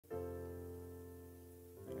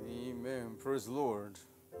Praise the Lord.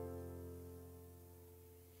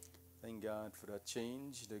 Thank God for that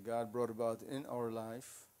change that God brought about in our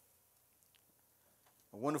life.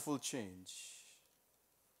 A wonderful change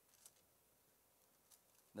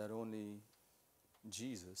that only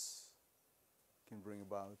Jesus can bring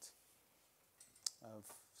about.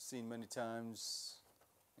 I've seen many times,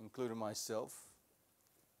 including myself,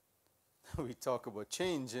 we talk about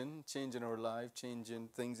changing our life, changing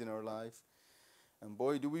things in our life, and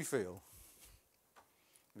boy, do we fail.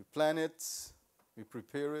 We plan it, we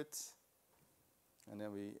prepare it, and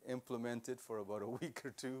then we implement it for about a week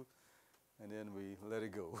or two, and then we let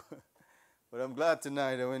it go. But I'm glad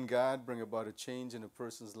tonight that when God brings about a change in a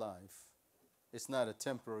person's life, it's not a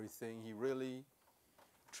temporary thing. He really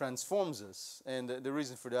transforms us. And the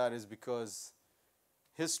reason for that is because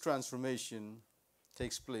His transformation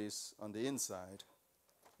takes place on the inside,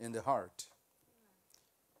 in the heart.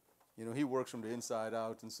 You know, He works from the inside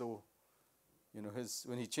out, and so, you know,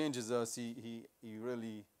 when He changes us, He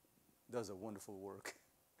really does a wonderful work.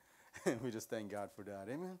 And we just thank God for that.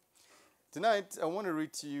 Amen. Tonight, I want to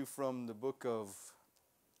read to you from the book of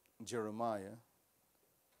Jeremiah.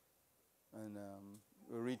 And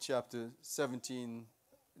we'll read chapter 17,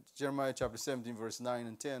 Jeremiah chapter 17, verse 9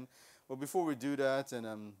 and 10. But before we do that, and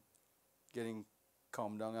I'm getting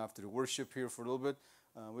calmed down after the worship here for a little bit,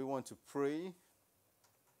 we want to pray.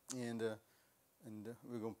 And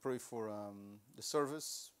we're going to pray for the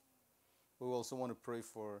service. We also want to pray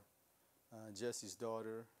for Jesse's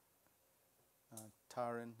daughter,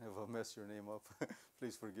 Taryn. If I mess your name up,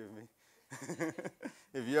 please forgive me.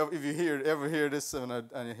 If you ever hear this and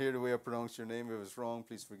I hear the way I pronounce your name, if it's wrong,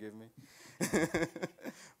 please forgive me.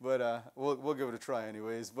 But we'll give it a try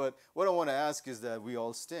anyways. But what I want to ask is that we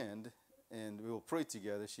all stand and we will pray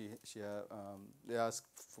together. They asked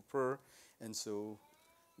for prayer, and so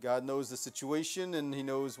God knows the situation and He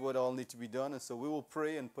knows what all needs to be done, and so we will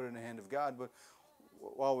pray and put it in the hand of God. But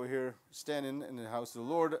while we're here standing in the house of the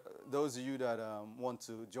Lord, those of you that want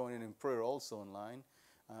to join in prayer also online,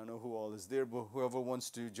 I don't know who all is there, but whoever wants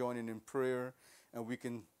to join in prayer, and we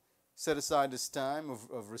can set aside this time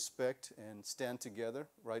of respect and stand together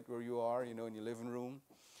right where you are, you know, in your living room.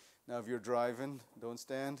 Now, if you're driving, don't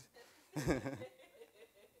stand.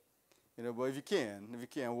 You know, but if you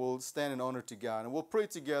can, we'll stand in honor to God, and we'll pray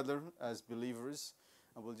together as believers,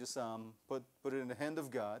 and we'll just put it in the hand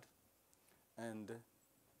of God, and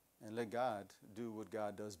let God do what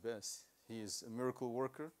God does best. He is a miracle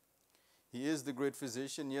worker. He is the great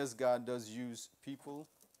physician. Yes, God does use people.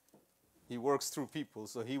 He works through people,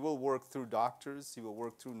 so He will work through doctors. He will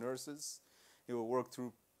work through nurses. He will work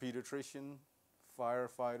through pediatricians,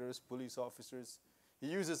 firefighters, police officers. He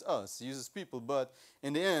uses us. He uses people, but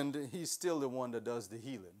in the end, He's still the one that does the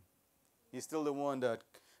healing. He's still the one that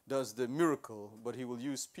does the miracle, but He will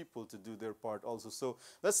use people to do their part also. So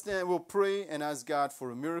let's stand, we'll pray and ask God for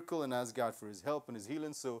a miracle and ask God for His help and His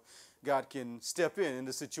healing so God can step in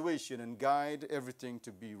the situation and guide everything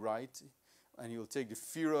to be right. And He will take the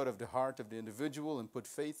fear out of the heart of the individual and put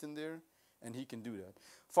faith in there, and He can do that.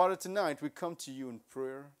 Father, tonight we come to You in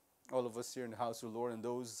prayer, all of us here in the house of the Lord and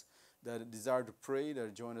those that desire to pray,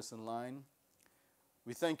 that join us online.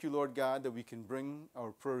 We thank You, Lord God, that we can bring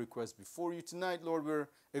our prayer requests before You tonight. Lord, we're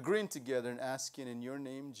agreeing together and asking in Your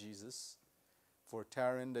name, Jesus, for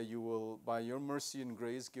Taryn, that You will, by Your mercy and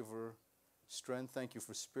grace, give her strength. Thank You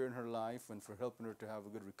for sparing her life and for helping her to have a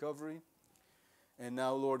good recovery. And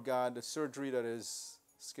now, Lord God, the surgery that is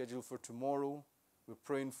scheduled for tomorrow, we're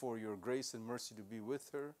praying for Your grace and mercy to be with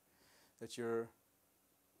her, that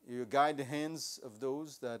You guide the hands of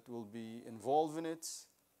those that will be involved in it.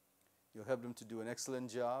 You'll help them to do an excellent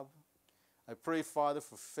job. I pray, Father,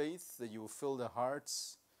 for faith, that You will fill the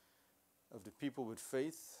hearts of the people with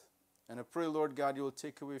faith. And I pray, Lord God, You will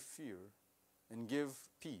take away fear and give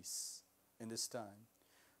peace in this time.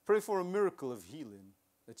 Pray for a miracle of healing,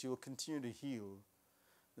 that You will continue to heal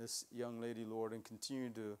this young lady, Lord, and continue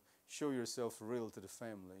to show Yourself real to the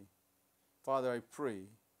family. Father, I pray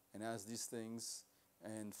and ask these things,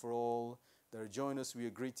 and for all that are joining us, we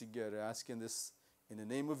agree together, asking this in the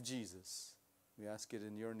name of Jesus. We ask it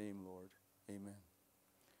in Your name, Lord. Amen.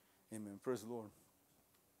 Amen. Praise the Lord.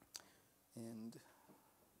 And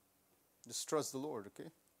just trust the Lord, okay?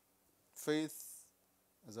 Faith,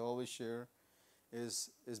 as I always share, is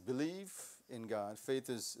believe in God. Faith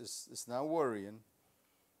is not worrying.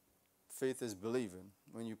 Faith is believing.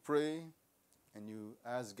 When you pray and you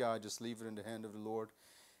ask God, just leave it in the hand of the Lord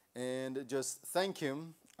and just thank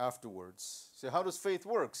Him afterwards. So how does faith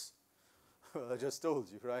works? Well, I just told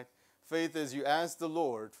you, right? Faith is you ask the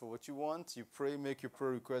Lord for what you want. You pray, make your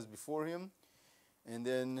prayer request before Him. And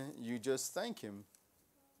then you just thank Him.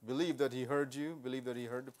 believe that he heard you, believe that he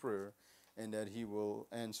heard the prayer, and that he will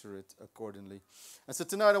answer it accordingly. And so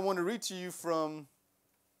tonight I want to read to you from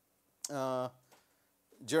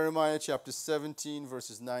Jeremiah chapter 17,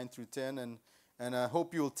 verses 9 through 10. And I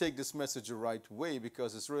hope you'll take this message the right way,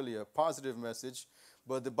 because it's really a positive message.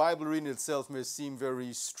 But the Bible reading itself may seem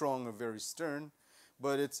very strong or very stern,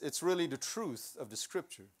 but it's really the truth of the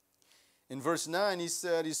scripture. In verse 9, he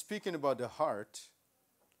said, he's speaking about the heart.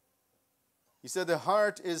 He said, the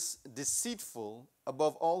heart is deceitful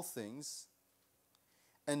above all things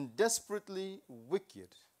and desperately wicked.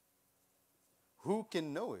 Who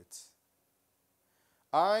can know it?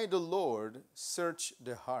 I, the Lord, search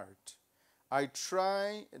the heart. I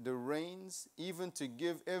try the reins, even to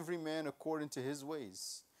give every man according to his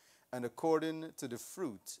ways and according to the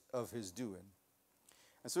fruit of his doing.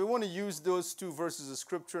 And so we want to use those two verses of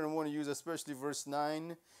scripture, and I want to use especially verse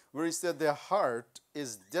 9, where he said, the heart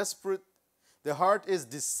is desperate. The heart is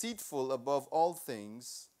deceitful above all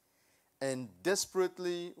things and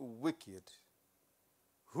desperately wicked.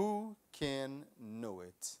 Who can know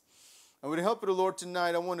it? And with the help of the Lord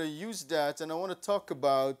tonight, I want to use that, and I want to talk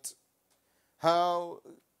about how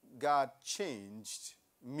God changed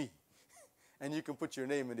me. And you can put your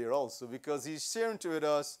name in there also, because he's sharing to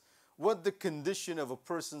us what the condition of a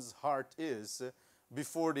person's heart is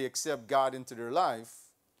before they accept God into their life,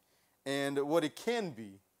 and what it can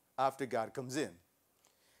be after God comes in.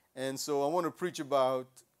 And so I want to preach about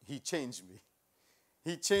he changed me.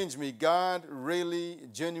 He changed me. God really,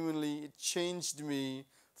 genuinely changed me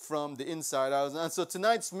from the inside out. And so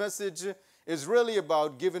tonight's message is really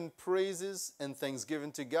about giving praises and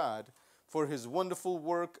thanksgiving to God for his wonderful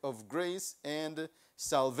work of grace and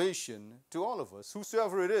salvation to all of us.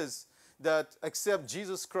 Whosoever it is that accept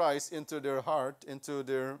Jesus Christ into their heart, into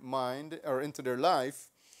their mind, or into their life,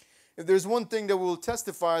 if there's one thing that we'll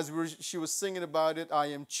testify, as she was singing about it, I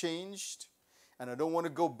am changed, and I don't want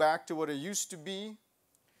to go back to what I used to be.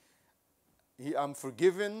 I'm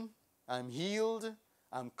forgiven, I'm healed,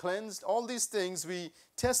 I'm cleansed. All these things we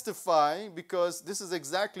testify because this is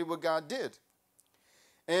exactly what God did.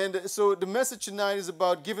 And so the message tonight is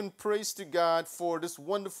about giving praise to God for this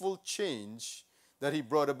wonderful change that he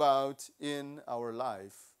brought about in our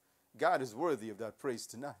life. God is worthy of that praise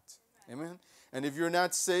tonight. Amen. And if you're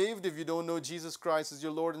not saved, if you don't know Jesus Christ as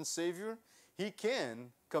your Lord and Savior, he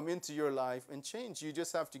can come into your life and change. You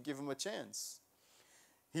just have to give him a chance.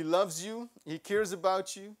 He loves you. He cares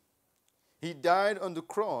about you. He died on the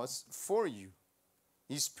cross for you.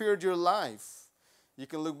 He spared your life. You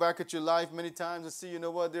can look back at your life many times and see, you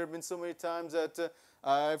know what, there have been so many times that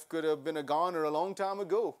I could have been a goner a long time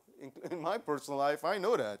ago. In my personal life, I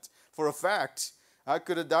know that for a fact. I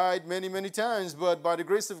could have died many, many times, but by the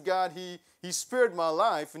grace of God, he spared my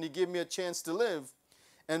life, and he gave me a chance to live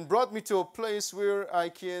and brought me to a place where I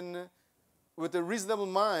can, with a reasonable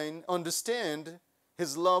mind, understand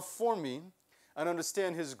his love for me and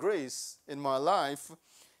understand his grace in my life.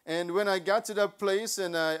 And when I got to that place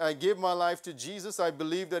and I gave my life to Jesus, I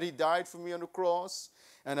believe that he died for me on the cross,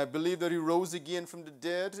 and I believe that he rose again from the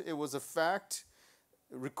dead. It was a fact,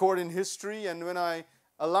 recorded in history. And when I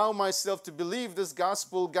allow myself to believe this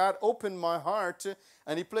gospel, God opened my heart,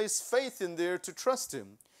 and he placed faith in there to trust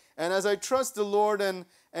him. And as I trust the Lord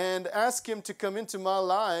and ask him to come into my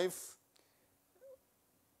life,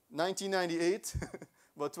 1998,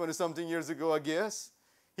 about 20-something years ago, I guess,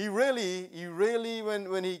 he really,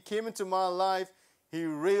 when he came into my life, he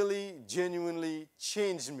really genuinely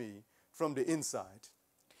changed me from the inside.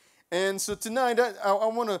 And so tonight, I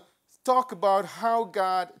want to talk about how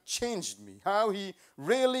God changed me, how he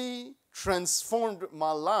really transformed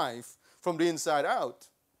my life from the inside out.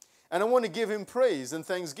 And I want to give him praise and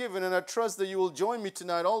thanksgiving, and I trust that you will join me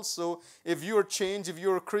tonight also. If you're changed, if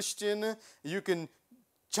you're a Christian, you can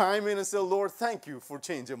chime in and say, Lord, thank you for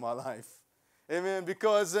changing my life. Amen.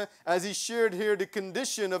 Because as he shared here, the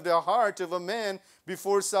condition of the heart of a man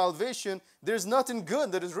before salvation, there's nothing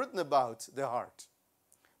good that is written about the heart,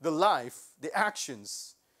 the life, the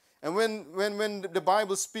actions. And when the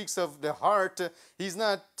Bible speaks of the heart, he's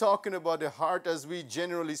not talking about the heart as we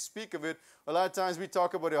generally speak of it. A lot of times we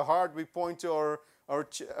talk about the heart, we point to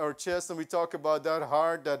our chest, and we talk about that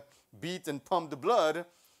heart that beat and pumped the blood.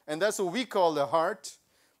 And that's what we call the heart.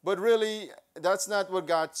 But really, that's not what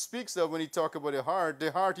God speaks of when he talks about the heart.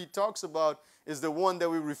 The heart he talks about is the one that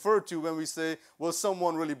we refer to when we say, well,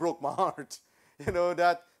 someone really broke my heart. You know,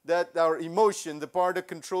 that our emotion, the part that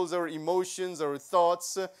controls our emotions, our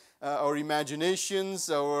thoughts, our imaginations,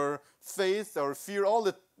 our faith, our fear, all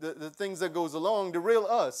the things that goes along, the real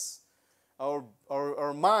us,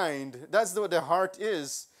 our mind, that's what the heart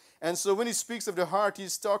is. And so when he speaks of the heart,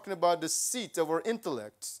 he's talking about the seat of our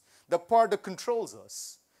intellect, the part that controls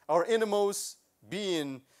us, our innermost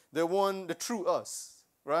being, the true us,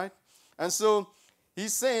 right? And so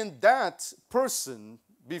he's saying that person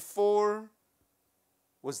before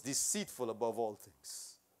was deceitful above all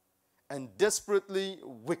things and desperately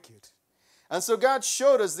wicked. And so God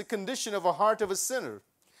showed us the condition of a heart of a sinner,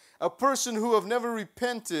 a person who have never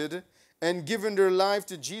repented and given their life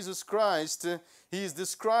to Jesus Christ. He is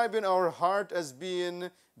describing our heart as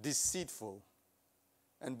being deceitful.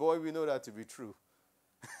 And boy, we know that to be true.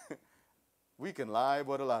 We can lie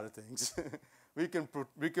about a lot of things. We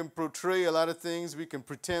can portray a lot of things. We can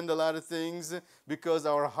pretend a lot of things because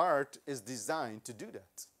our heart is designed to do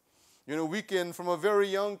that. You know, we can, from a very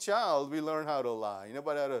young child, we learn how to lie.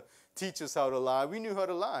 Nobody had to teach us how to lie. We knew how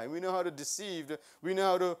to lie. We know how to deceive. We know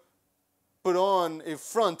how to put on a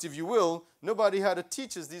front, if you will. Nobody had to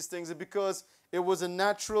teach us these things because it was a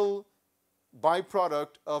natural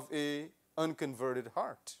byproduct of a unconverted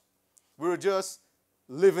heart. We were just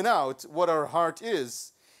living out what our heart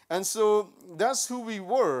is. And so that's who we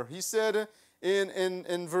were. He said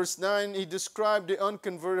in verse 9, he described the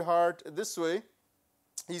unconverted heart this way.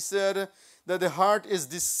 He said that the heart is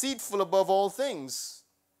deceitful above all things.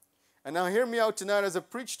 And now hear me out tonight as I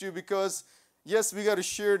preach to you, because yes, we got to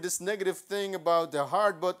share this negative thing about the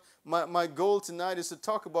heart, but my goal tonight is to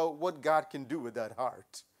talk about what God can do with that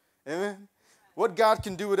heart. Amen? What God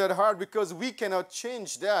can do with that heart, because we cannot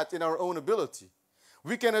change that in our own ability.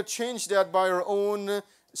 We cannot change that by our own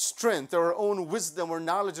strength, our own wisdom, or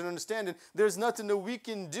knowledge and understanding. There's nothing that we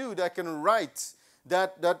can do that can right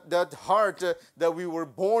that heart that we were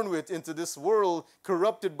born with into this world,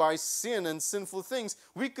 corrupted by sin and sinful things.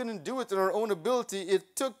 We couldn't do it in our own ability.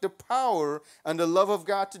 It took the power and the love of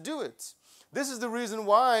God to do it. This is the reason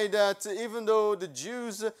why that even though the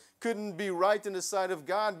Jews couldn't be right in the sight of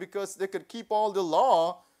God because they could keep all the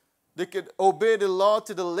law, they could obey the law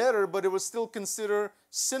to the letter, but it was still considered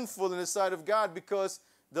sinful in the sight of God because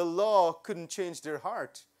the law couldn't change their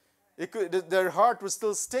heart. Their heart was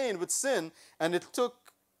still stained with sin, and it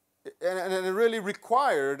really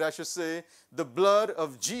required, I should say, the blood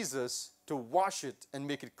of Jesus to wash it and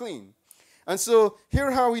make it clean. And so here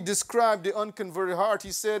how he described the unconverted heart.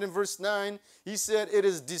 He said in verse 9, he said, it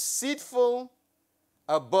is deceitful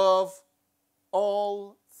above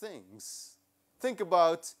all things. Think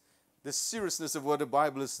about the seriousness of what the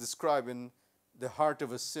Bible is describing, the heart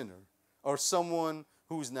of a sinner, or someone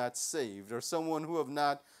who's not saved, or someone who have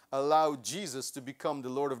not allowed Jesus to become the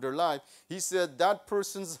Lord of their life. He said that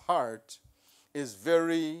person's heart is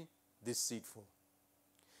very deceitful,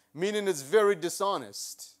 meaning it's very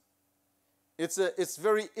dishonest. It's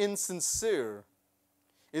very insincere.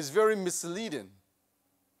 It's very misleading.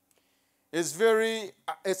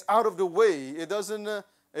 It's out of the way. It doesn't,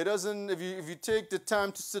 if you take the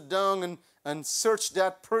time to sit down and search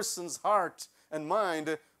that person's heart and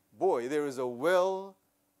mind, boy, there is a well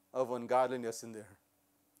of ungodliness in there.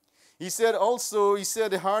 He said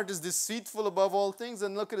the heart is deceitful above all things.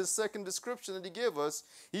 And look at the second description that he gave us.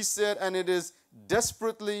 He said, and it is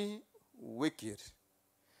desperately wicked.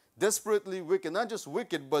 Desperately wicked. Not just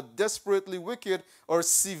wicked, but desperately wicked, or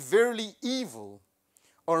severely evil,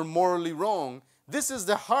 or morally wrong. This is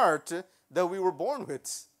the heart that we were born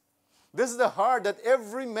with. This is the heart that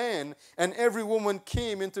every man and every woman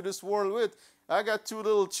came into this world with. I got two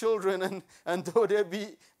little children, and though they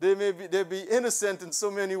be innocent in so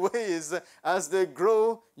many ways, as they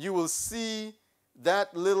grow, you will see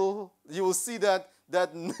that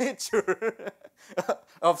nature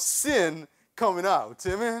of sin coming out.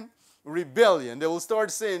 Amen? Rebellion. They will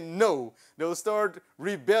start saying no. They will start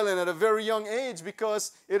rebelling at a very young age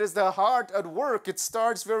because it is the heart at work. It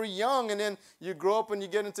starts very young, and then you grow up and you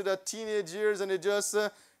get into that teenage years, and it just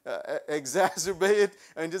exacerbate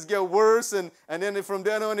and just get worse, and then from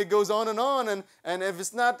then on it goes on, and if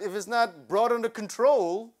it's not brought under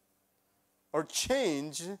control or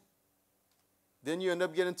change, then you end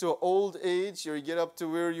up getting to an old age, or you get up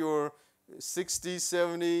to where you're 60,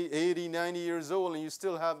 70, 80, 90 years old, and you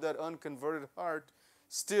still have that unconverted heart,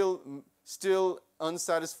 still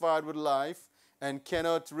unsatisfied with life, and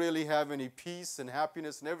cannot really have any peace and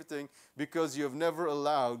happiness and everything because you have never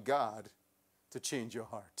allowed God to change your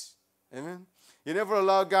heart. Amen? You never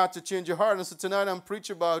allow God to change your heart. And so tonight I'm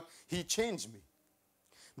preaching about He changed me.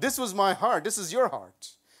 This was my heart. This is your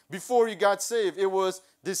heart. Before you got saved, it was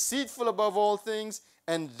deceitful above all things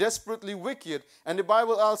and desperately wicked. And the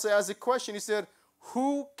Bible also has a question. He said,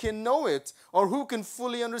 who can know it, or who can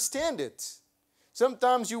fully understand it?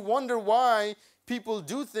 Sometimes you wonder why people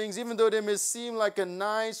do things, even though they may seem like a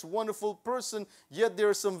nice, wonderful person, yet there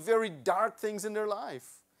are some very dark things in their life.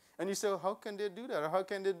 And you say, well, how can they do that? Or how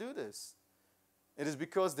can they do this? It is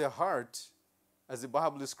because their heart, as the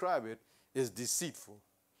Bible describes it, is deceitful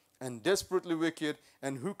and desperately wicked,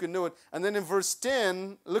 and who can know it? And then in verse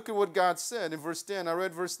 10, look at what God said. In verse 10, I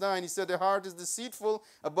read verse 9, he said, the heart is deceitful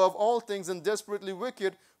above all things and desperately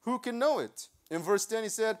wicked, who can know it? In verse 10, he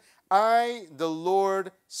said, I, the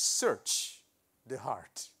Lord, search the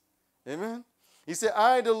heart. Amen? He said,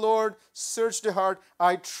 I, the Lord, search the heart.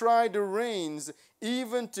 I try the reins,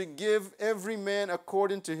 even to give every man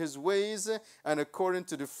according to his ways and according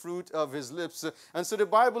to the fruit of his lips. And so the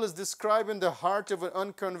Bible is describing the heart of an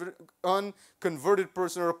unconverted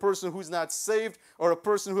person, or a person who's not saved, or a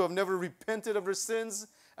person who have never repented of their sins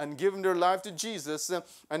and given their life to Jesus.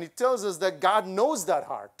 And he tells us that God knows that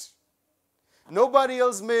heart. Nobody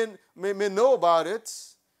else may know about it.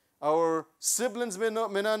 Our siblings may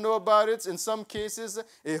not know about it. In some cases,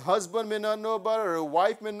 a husband may not know about it, or a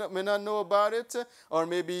wife may not know about it, or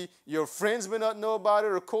maybe your friends may not know about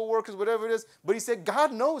it, or co-workers, whatever it is. But he said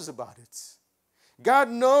God knows about it.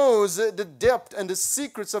 God knows the depth and the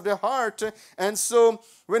secrets of the heart. And so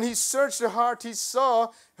when he searched the heart, he saw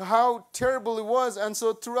how terrible it was. And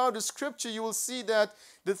so throughout the scripture, you will see that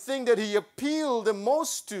the thing that he appealed the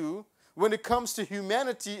most to when it comes to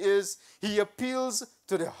humanity is he appeals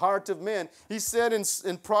to the heart of man. He said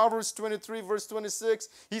in Proverbs 23, verse 26,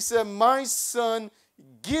 he said, my son,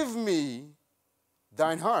 give me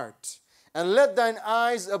thine heart, and let thine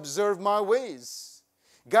eyes observe my ways.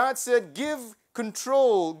 God said, give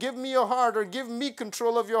me your heart, or give me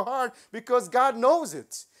control of your heart, because God knows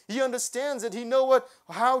it. He understands it. He knows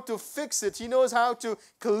how to fix it. He knows how to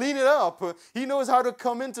clean it up. He knows how to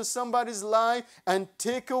come into somebody's life and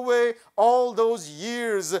take away all those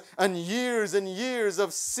years and years and years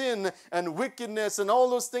of sin and wickedness and all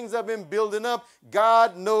those things that have been building up.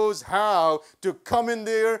 God knows how to come in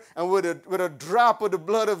there and with a drop of the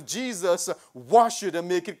blood of Jesus, wash it and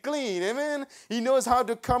make it clean. Amen? He knows how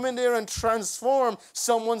to come in there and transform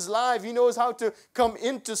someone's life. He knows how to come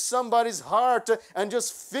into somebody's heart and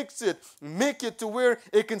just fix it, make it to where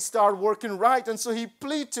it can start working right. And so he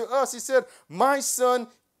pleaded to us. He said, my son,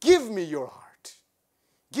 give me your heart.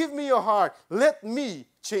 Give me your heart. Let me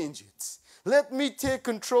change it. Let me take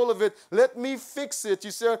control of it. Let me fix it. You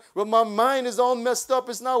said, well, my mind is all messed up.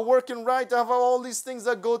 It's not working right. I have all these things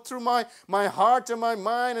that go through my heart and my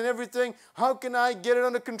mind and everything. How can I get it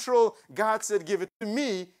under control? God said, give it to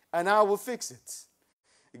me and I will fix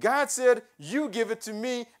it. God said, you give it to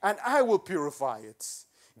me and I will purify it.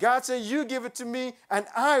 God said, you give it to me and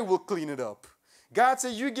I will clean it up. God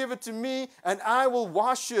said, you give it to me and I will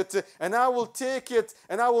wash it and I will take it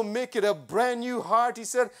and I will make it a brand new heart. He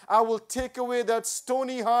said, I will take away that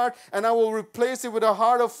stony heart and I will replace it with a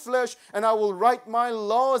heart of flesh, and I will write my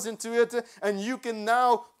laws into it, and you can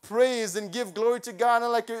now praise and give glory to God.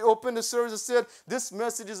 And like I opened the service, I said, this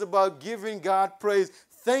message is about giving God praise.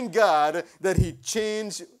 Thank God that he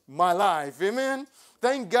changed my life. Amen.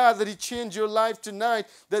 Thank God that he changed your life tonight,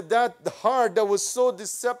 that heart that was so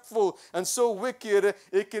deceitful and so wicked,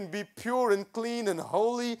 it can be pure and clean and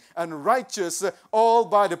holy and righteous, all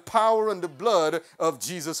by the power and the blood of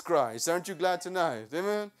Jesus Christ. Aren't you glad tonight?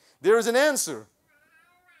 Amen? There is an answer.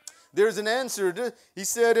 There's an answer. He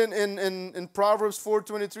said in Proverbs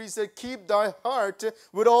 4:23, he said, keep thy heart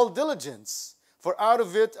with all diligence, for out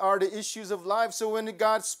of it are the issues of life. So when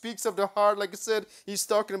God speaks of the heart, like I said, he's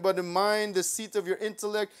talking about the mind, the seat of your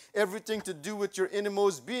intellect, everything to do with your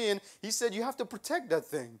innermost being. He said you have to protect that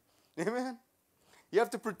thing. Amen? You have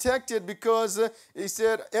to protect it because he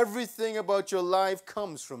said everything about your life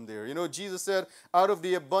comes from there. You know, Jesus said, out of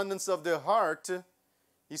the abundance of the heart,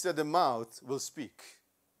 he said the mouth will speak.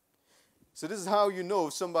 So this is how you know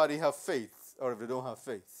if somebody have faith or if they don't have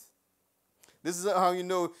faith. This is how you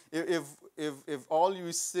know if all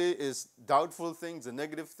you say is doubtful things and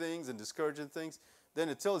negative things and discouraging things, then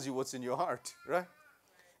it tells you what's in your heart, right?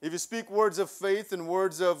 If you speak words of faith and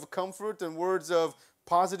words of comfort and words of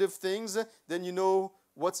positive things, then you know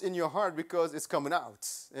what's in your heart because it's coming out.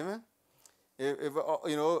 Amen? If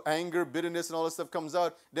you know, anger, bitterness, and all this stuff comes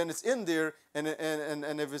out, then it's in there. And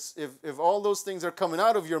if all those things are coming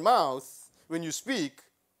out of your mouth when you speak,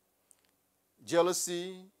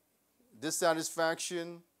 jealousy,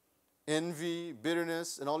 dissatisfaction, envy,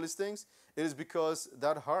 bitterness, and all these things, it is because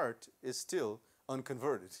that heart is still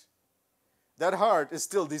unconverted. That heart is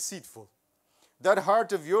still deceitful. That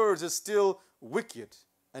heart of yours is still wicked,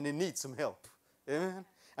 and it needs some help. Amen?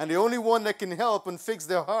 And the only one that can help and fix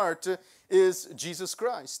their heart is Jesus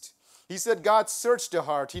Christ. He said God searched the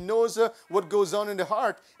heart. He knows what goes on in the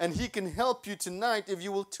heart, and He can help you tonight if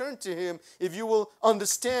you will turn to Him, if you will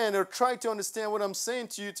understand or try to understand what I'm saying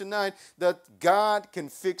to you tonight, that God can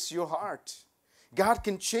fix your heart. God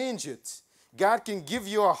can change it. God can give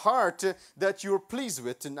you a heart that you're pleased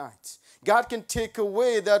with tonight. God can take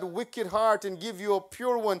away that wicked heart and give you a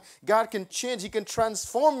pure one. God can change. He can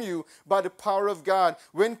transform you by the power of God.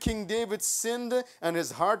 When King David sinned and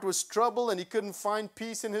his heart was troubled and he couldn't find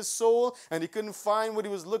peace in his soul and he couldn't find what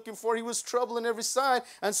he was looking for, he was troubled on every side.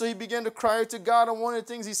 And so he began to cry out to God. And one of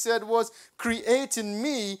the things he said was, create in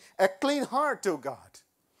me a clean heart, O God,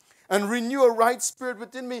 and renew a right spirit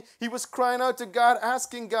within me. He was crying out to God,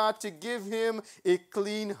 asking God to give him a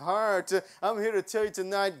clean heart. I'm here to tell you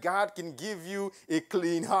tonight, God can give you a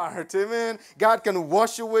clean heart. Amen. God can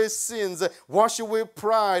wash away sins, wash away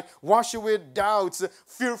pride, wash away doubts,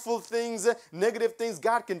 fearful things, negative things.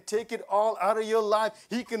 God can take it all out of your life.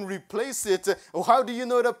 He can replace it. How do you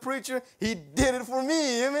know that, preacher? He did it for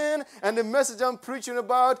me. Amen. And the message I'm preaching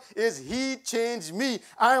about is He changed me.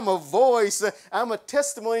 I am a voice. I'm a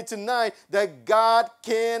testimony tonight that God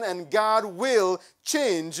can and God will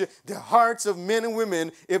change the hearts of men and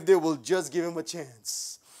women if they will just give Him a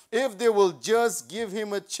chance. If they will just give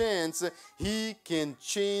Him a chance, He can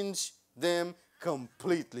change them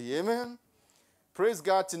completely. Amen? Praise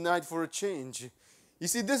God tonight for a change. You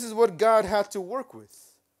see, this is what God had to work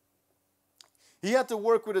with. He had to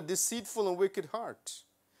work with a deceitful and wicked heart.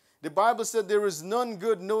 The Bible said there is none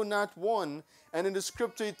good, no, not one. And in the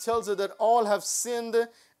scripture it tells us that all have sinned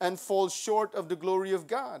and fall short of the glory of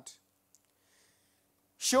God.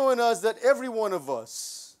 Showing us that every one of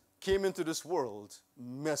us came into this world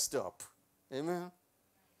messed up. Amen?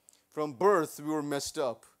 From birth we were messed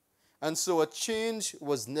up. And so a change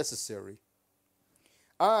was necessary.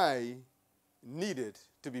 I needed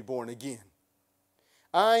to be born again.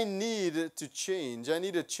 I needed to change. I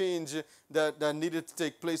need a change that needed to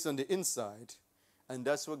take place on the inside. And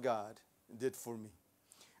that's what God did for me.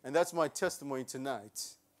 And that's my testimony tonight.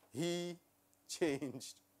 He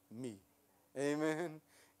changed me. Amen.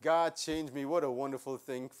 God changed me. What a wonderful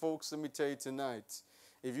thing. Folks, let me tell you tonight,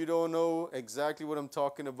 if you don't know exactly what I'm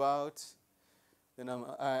talking about, then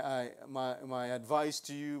my advice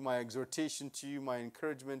to you, my exhortation to you, my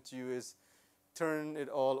encouragement to you is turn it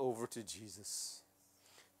all over to Jesus.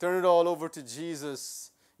 Turn it all over to Jesus.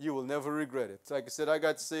 You will never regret it. Like I said, I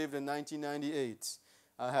got saved in 1998.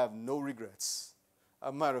 I have no regrets. As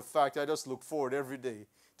a matter of fact, I just look forward every day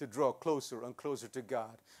to draw closer and closer to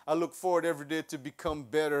God. I look forward every day to become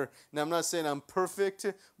better. Now, I'm not saying I'm perfect,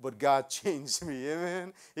 but God changed me.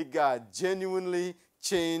 Amen. God genuinely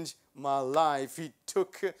changed my life. He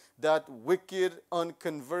took that wicked,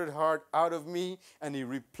 unconverted heart out of me and He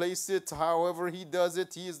replaced it however He does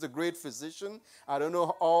it. He is the great physician. I don't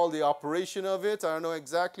know all the operation of it. I don't know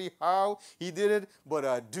exactly how He did it, but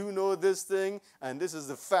I do know this thing, and this is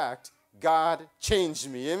the fact. God changed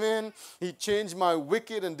me. Amen. He changed my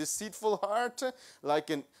wicked and deceitful heart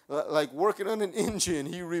like working on an engine.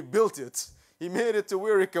 He rebuilt it. He made it to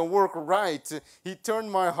where it can work right. He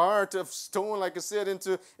turned my heart of stone, like I said,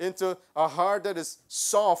 into a heart that is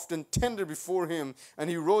soft and tender before Him. And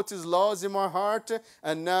He wrote His laws in my heart.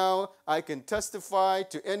 And now I can testify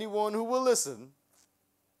to anyone who will listen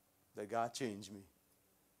that God changed me.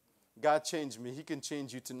 God changed me. He can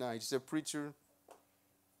change you tonight. You said, preacher,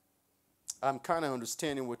 I'm kind of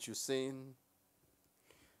understanding what you're saying,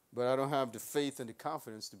 but I don't have the faith and the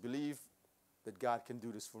confidence to believe that God can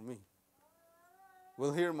do this for me.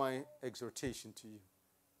 Well, hear my exhortation to you.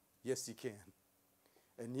 Yes, He can.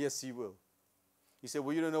 And yes, He will. He said,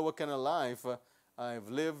 well, you don't know what kind of life I've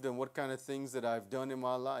lived and what kind of things that I've done in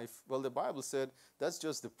my life. Well, the Bible said that's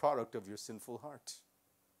just the product of your sinful heart.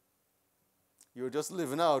 You were just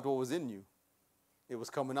living out what was in you. It was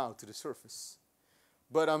coming out to the surface.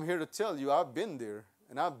 But I'm here to tell you, I've been there,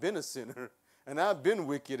 and I've been a sinner, and I've been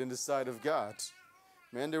wicked in the sight of God.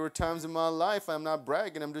 Man, there were times in my life, I'm not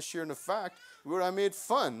bragging, I'm just sharing the fact, where I made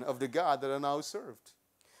fun of the God that I now served.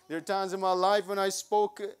 There are times in my life when I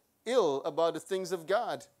spoke ill about the things of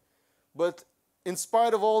God. But in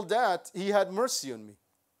spite of all that, He had mercy on me.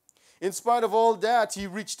 In spite of all that, He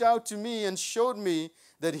reached out to me and showed me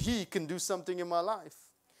that He can do something in my life.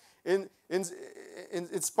 In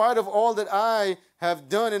spite of all that I have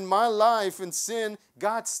done in my life in sin,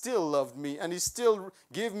 God still loved me, and He still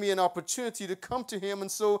gave me an opportunity to come to Him.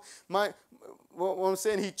 And so what I'm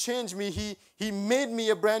saying, He changed me. He made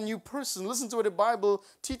me a brand new person. Listen to what the Bible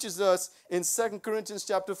teaches us in 2 Corinthians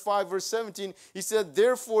chapter 5, verse 17. He said,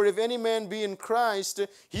 therefore, if any man be in Christ,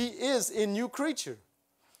 he is a new creature.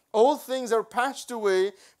 Old things are passed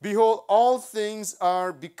away. Behold, all things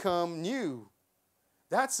are become new.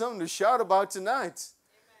 That's something to shout about tonight.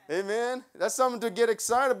 Amen. That's something to get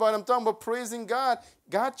excited about. I'm talking about praising God.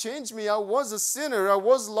 God changed me. I was a sinner. I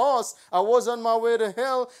was lost. I was on my way to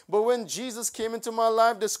hell. But when Jesus came into my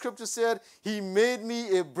life, the scripture said he made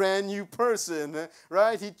me a brand new person.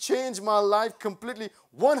 Right? He changed my life completely.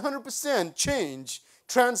 100% change.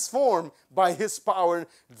 Transformed by his power.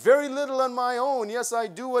 Very little on my own. Yes, I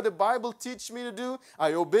do what the Bible teaches me to do.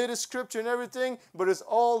 I obey the scripture and everything, but it's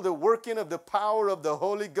all the working of the power of the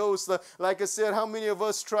Holy Ghost. Like I said, how many of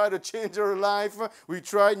us try to change our life? We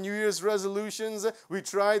tried New Year's resolutions. We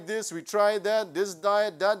tried this, we tried that, this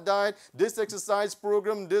diet, that diet, this exercise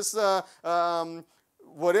program, this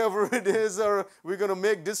whatever it is, or we're going to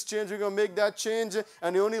make this change, we're going to make that change,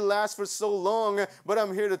 and it only lasts for so long. But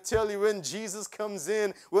I'm here to tell you, when Jesus comes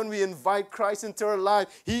in, when we invite Christ into our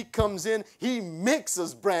life, he comes in, he makes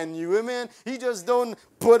us brand new. Amen. He just don't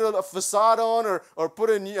put a facade on or put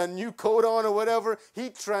a new coat on or whatever. He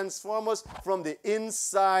transforms us from the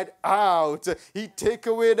inside out. He take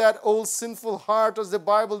away that old sinful heart, as the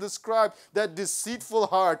Bible describes, that deceitful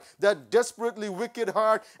heart, that desperately wicked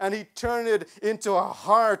heart, and he turn it into a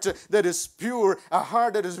heart that is pure, a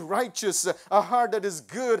heart that is righteous, a heart that is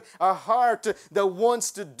good, a heart that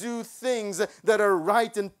wants to do things that are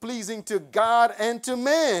right and pleasing to God and to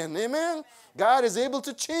man. Amen? God is able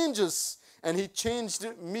to change us. And he changed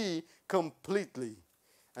me completely.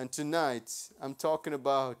 And tonight, I'm talking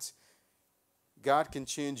about God can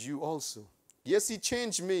change you also. Yes, he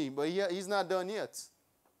changed me, but he's not done yet.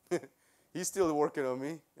 He's still working on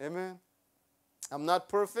me. Amen. I'm not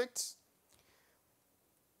perfect,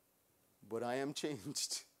 but I am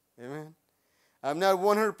changed. Amen. I'm not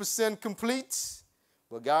 100% complete,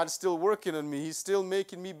 but God's still working on me. He's still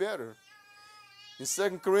making me better. In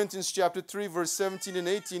 2 Corinthians chapter 3, verse 17 and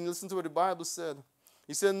 18, listen to what the Bible said.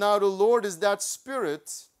 He said, now the Lord is that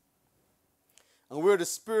Spirit, and where the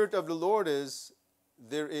Spirit of the Lord is,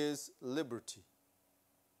 there is liberty.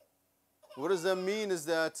 What does that mean? Is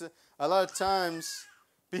that a lot of times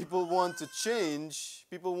people want to change,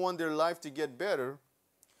 people want their life to get better,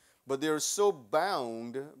 but they're so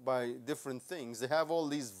bound by different things. They have all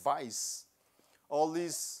these vices, all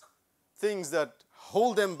these things that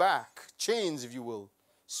hold them back, chains, if you will,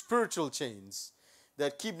 spiritual chains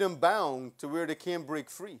that keep them bound to where they can't break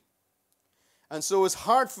free. And so it's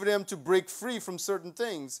hard for them to break free from certain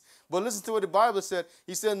things. But listen to what the Bible said.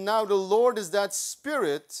 He said, now the Lord is that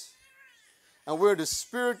Spirit, and where the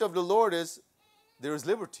Spirit of the Lord is, there is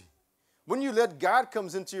liberty. When you let God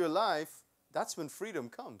comes into your life, that's when freedom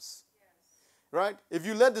comes. Yes. Right? If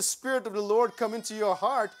you let the Spirit of the Lord come into your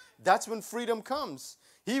heart, that's when freedom comes.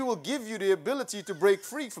 He will give you the ability to break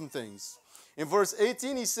free from things. In verse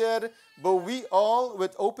 18, he said, but we all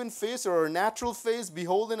with open face, or a natural face,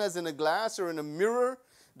 beholding as in a glass or in a mirror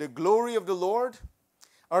the glory of the Lord,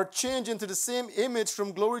 are changed into the same image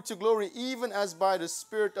from glory to glory, even as by the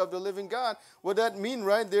Spirit of the living God. What that means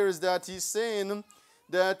right there is that he's saying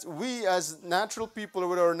that we as natural people, or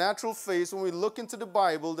with our natural face, when we look into the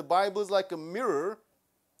Bible is like a mirror.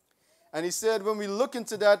 And he said when we look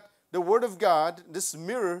into that, the Word of God, this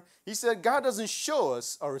mirror, he said God doesn't show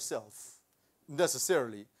us ourselves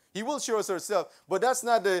necessarily. He will show us ourselves, but that's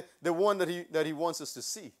not the one that he wants us to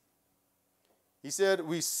see. He said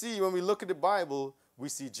we see, when we look at the Bible, we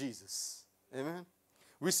see Jesus. Amen?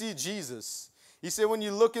 We see Jesus. He said when you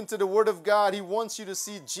look into the Word of God, he wants you to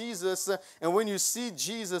see Jesus. And when you see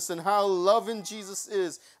Jesus and how loving Jesus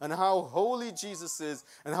is, and how holy Jesus is,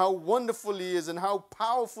 and how wonderful he is, and how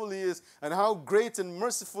powerful he is, and how great and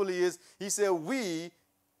merciful he is, he said we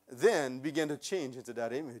then begin to change into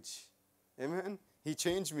that image. Amen? He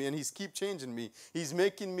changed me, and he's keep changing me. He's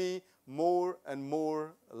making me more and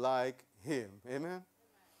more like him. Amen?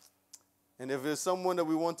 And if there's someone that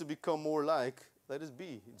we want to become more like, let us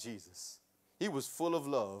be Jesus. He was full of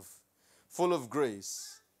love, full of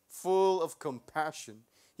grace, full of compassion.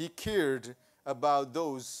 He cared about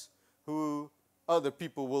those who other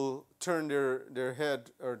people will turn their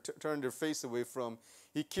head or turn their face away from.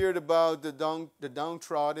 He cared about the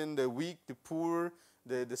downtrodden, the weak, the poor,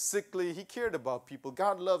 the sickly. He cared about people.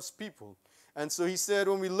 God loves people. And so he said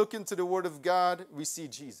when we look into the Word of God, we see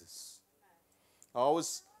Jesus. I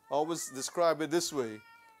always describe it this way.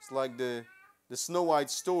 It's like the Snow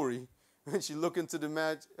White story. When she looked into the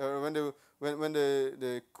when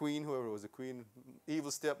the queen, whoever it was, the queen,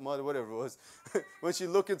 evil stepmother, whatever it was, when she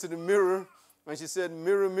looked into the mirror and she said,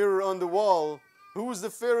 mirror, mirror on the wall, who is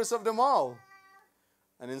the fairest of them all?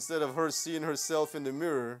 And instead of her seeing herself in the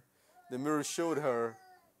mirror showed her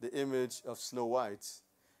the image of Snow White.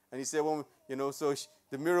 And he said, well, so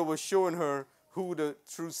the mirror was showing her who the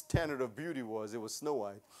true standard of beauty was. It was Snow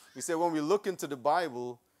White. He said when we look into the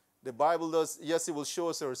Bible does, yes, it will show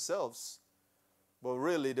us ourselves, but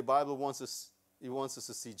really the Bible wants us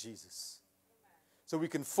to see Jesus. So we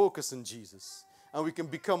can focus on Jesus and we can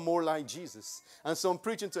become more like Jesus. And so I'm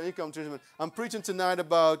preaching to income church. I'm preaching tonight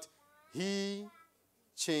about He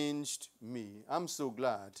changed me. I'm so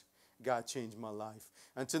glad God changed my life.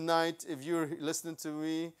 And tonight, if you're listening to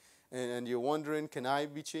me and you're wondering, can I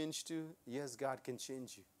be changed too? Yes, God can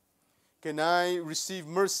change you. Can I receive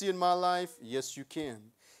mercy in my life? Yes, you can.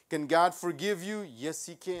 Can God forgive you? Yes,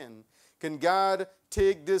 He can. Can God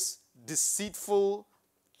take this deceitful,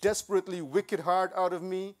 desperately wicked heart out of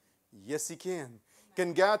me? Yes, He can.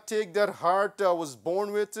 Can God take that heart that I was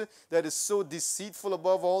born with that is so deceitful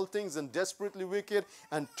above all things and desperately wicked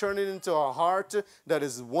and turn it into a heart that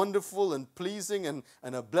is wonderful and pleasing and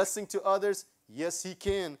a blessing to others? Yes, He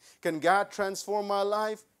can. Can God transform my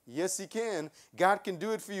life? Yes, He can. God can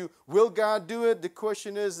do it for you. Will God do it? The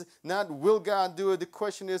question is not will God do it. The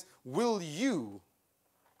question is, will you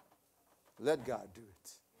let God do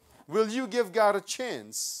it? Will you give God a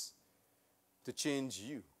chance to change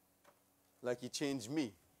you like He changed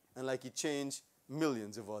me and like He changed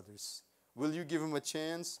millions of others? Will you give Him a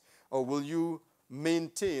chance, or will you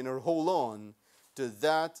maintain or hold on to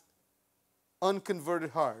that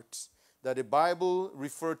unconverted heart that the Bible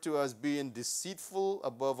referred to as being deceitful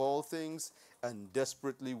above all things and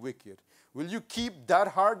desperately wicked? Will you keep that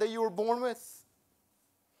heart that you were born with?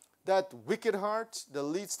 That wicked heart that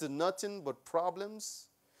leads to nothing but problems?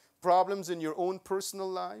 Problems in your own personal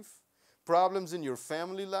life? Problems in your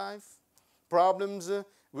family life? Problems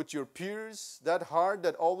with your peers? That heart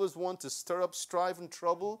that always wants to stir up strife and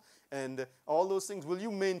trouble and all those things. Will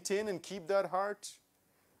you maintain and keep that heart?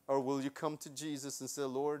 Or will you come to Jesus and say,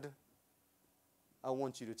 Lord, I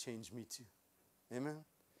want you to change me too. Amen?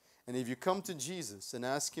 And if you come to Jesus and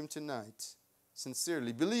ask Him tonight,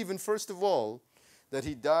 sincerely, believing first of all that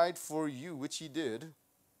He died for you, which He did,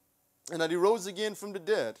 and that He rose again from the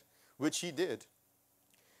dead, which He did,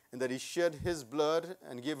 and that He shed His blood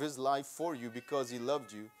and gave His life for you because He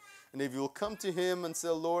loved you. And if you'll come to Him and say,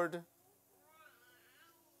 Lord,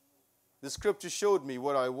 the scripture showed me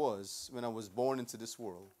what I was when I was born into this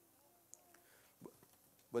world.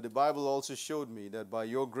 But the Bible also showed me that by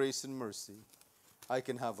your grace and mercy, I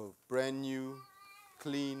can have a brand new,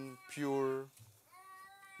 clean, pure,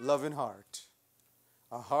 loving heart.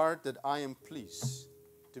 A heart that I am pleased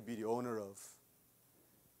to be the owner of.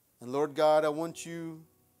 And Lord God, I want you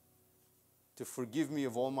to forgive me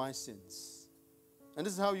of all my sins. And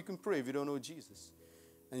this is how you can pray if you don't know Jesus.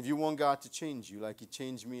 And if you want God to change you like He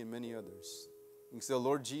changed me and many others, you can say,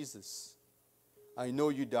 Lord Jesus, I know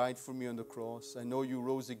you died for me on the cross. I know you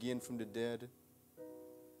rose again from the dead.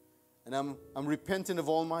 And I'm repenting of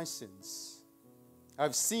all my sins.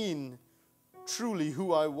 I've seen truly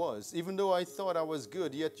who I was. Even though I thought I was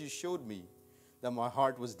good, yet you showed me that my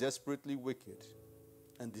heart was desperately wicked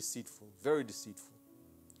and deceitful, very deceitful.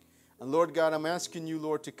 And Lord God, I'm asking you,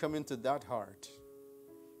 Lord, to come into that heart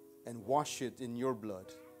and wash it in your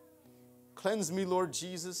blood. Cleanse me, Lord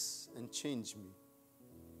Jesus, and change me.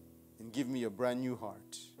 And give me a brand new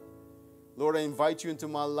heart. Lord, I invite you into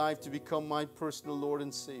my life to become my personal Lord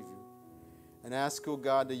and Savior. And ask, oh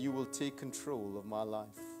God, that you will take control of my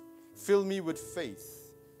life. Fill me with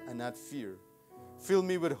faith and not fear. Fill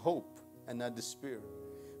me with hope and not despair.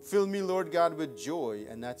 Fill me, Lord God, with joy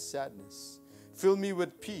and not sadness. Fill me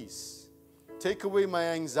with peace. Take away my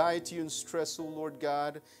anxiety and stress, oh Lord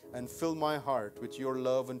God, and fill my heart with your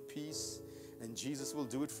love and peace. And Jesus will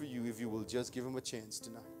do it for you if you will just give Him a chance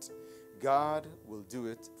tonight. God will do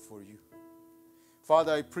it for you.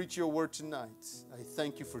 Father, I preach your word tonight. I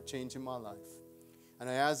thank you for changing my life. And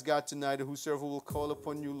I ask God tonight that whosoever will call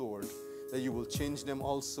upon you, Lord, that you will change them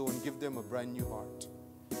also and give them a brand new heart.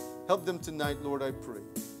 Help them tonight, Lord, I pray.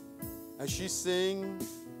 As she sings,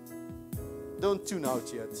 don't tune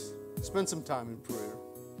out yet. Spend some time in prayer.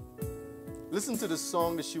 Listen to the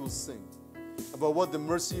song that she will sing about what the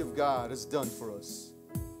mercy of God has done for us.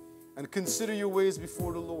 And consider your ways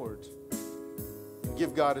before the Lord. And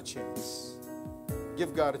give God a chance.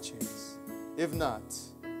 Give God a chance. If not,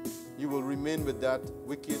 you will remain with that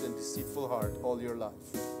wicked and deceitful heart all your life.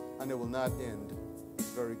 And it will not end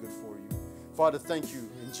very good for you. Father, thank you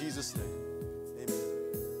in Jesus' name.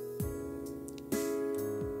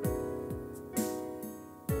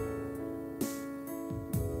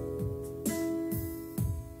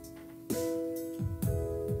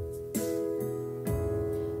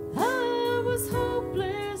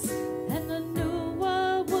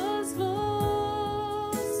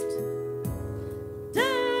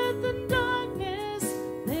 Death and darkness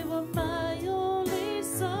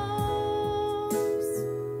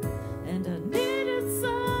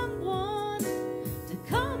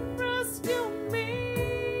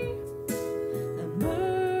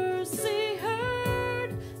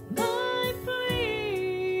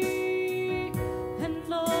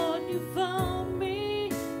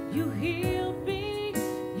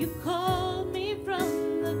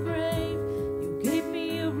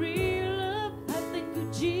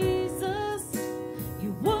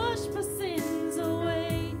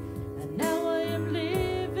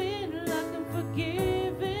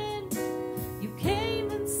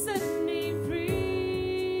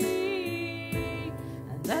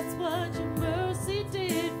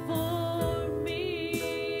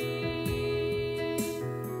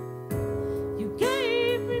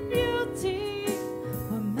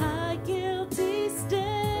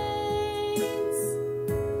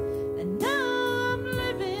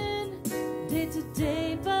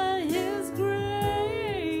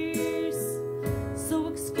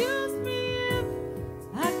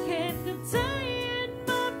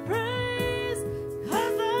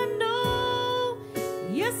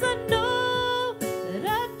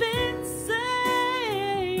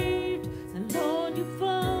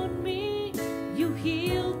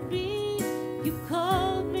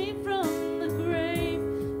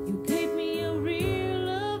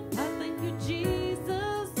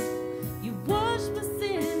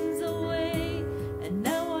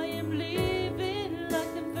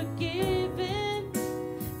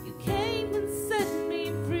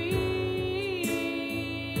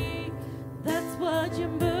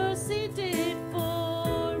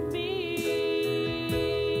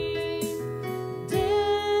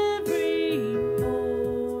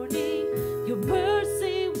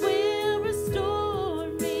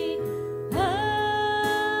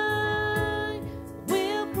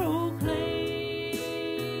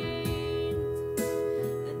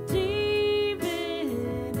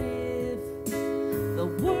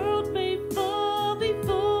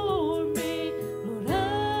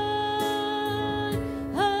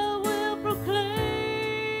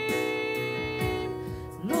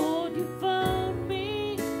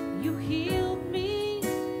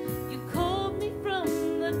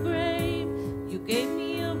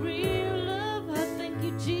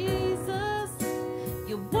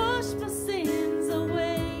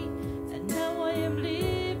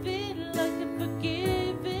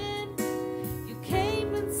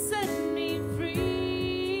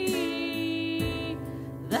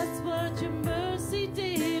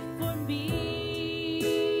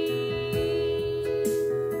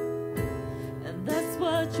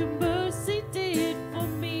what your mercy did for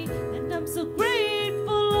me, and I'm so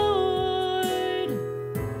grateful, Lord.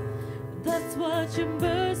 That's what your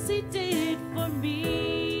mercy did for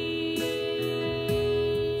me.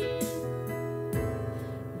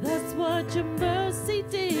 That's what your mercy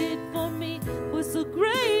did for me. We're so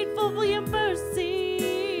grateful for your mercy.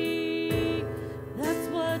 That's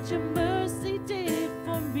what your mercy did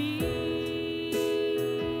for me.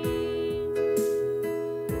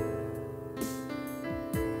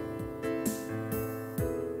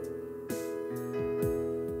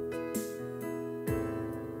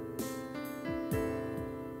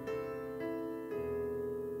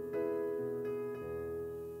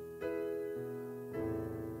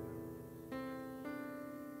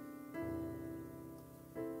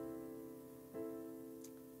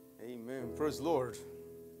 Amen. Praise the Lord.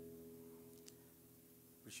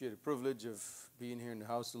 Appreciate the privilege of being here in the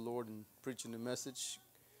house of the Lord and preaching the message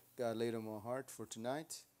God laid on my heart for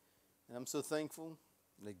tonight. And I'm so thankful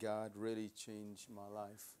that God really changed my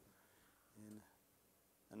life. And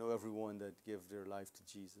I know everyone that gave their life to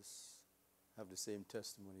Jesus have the same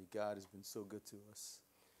testimony. God has been so good to us.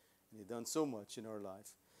 And He's done so much in our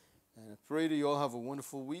life. And I pray that you all have a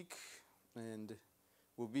wonderful week. And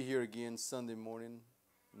we'll be here again Sunday morning,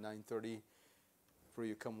 9:30. Pray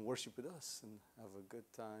you come worship with us and have a good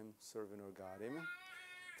time serving our God. Amen.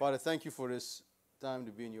 Father, thank you for this time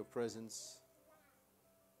to be in your presence.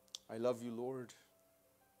 I love you, Lord.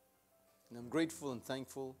 And I'm grateful and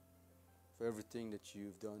thankful for everything that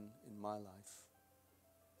you've done in my life.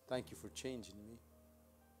 Thank you for changing me,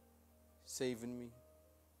 saving me,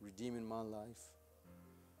 redeeming my life.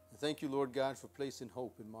 And thank you, Lord God, for placing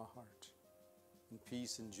hope in my heart, and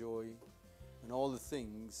peace and joy, and all the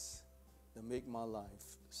things that make my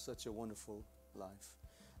life such a wonderful life.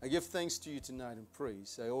 I give thanks to you tonight and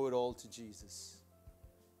praise. I owe it all to Jesus.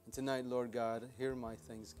 And tonight, Lord God, hear my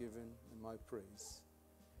thanksgiving and my praise.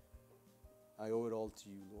 I owe it all to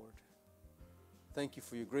you, Lord. Thank you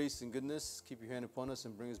for your grace and goodness. Keep your hand upon us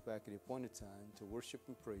and bring us back at the appointed time to worship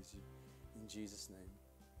and praise you. In Jesus' name,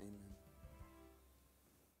 amen.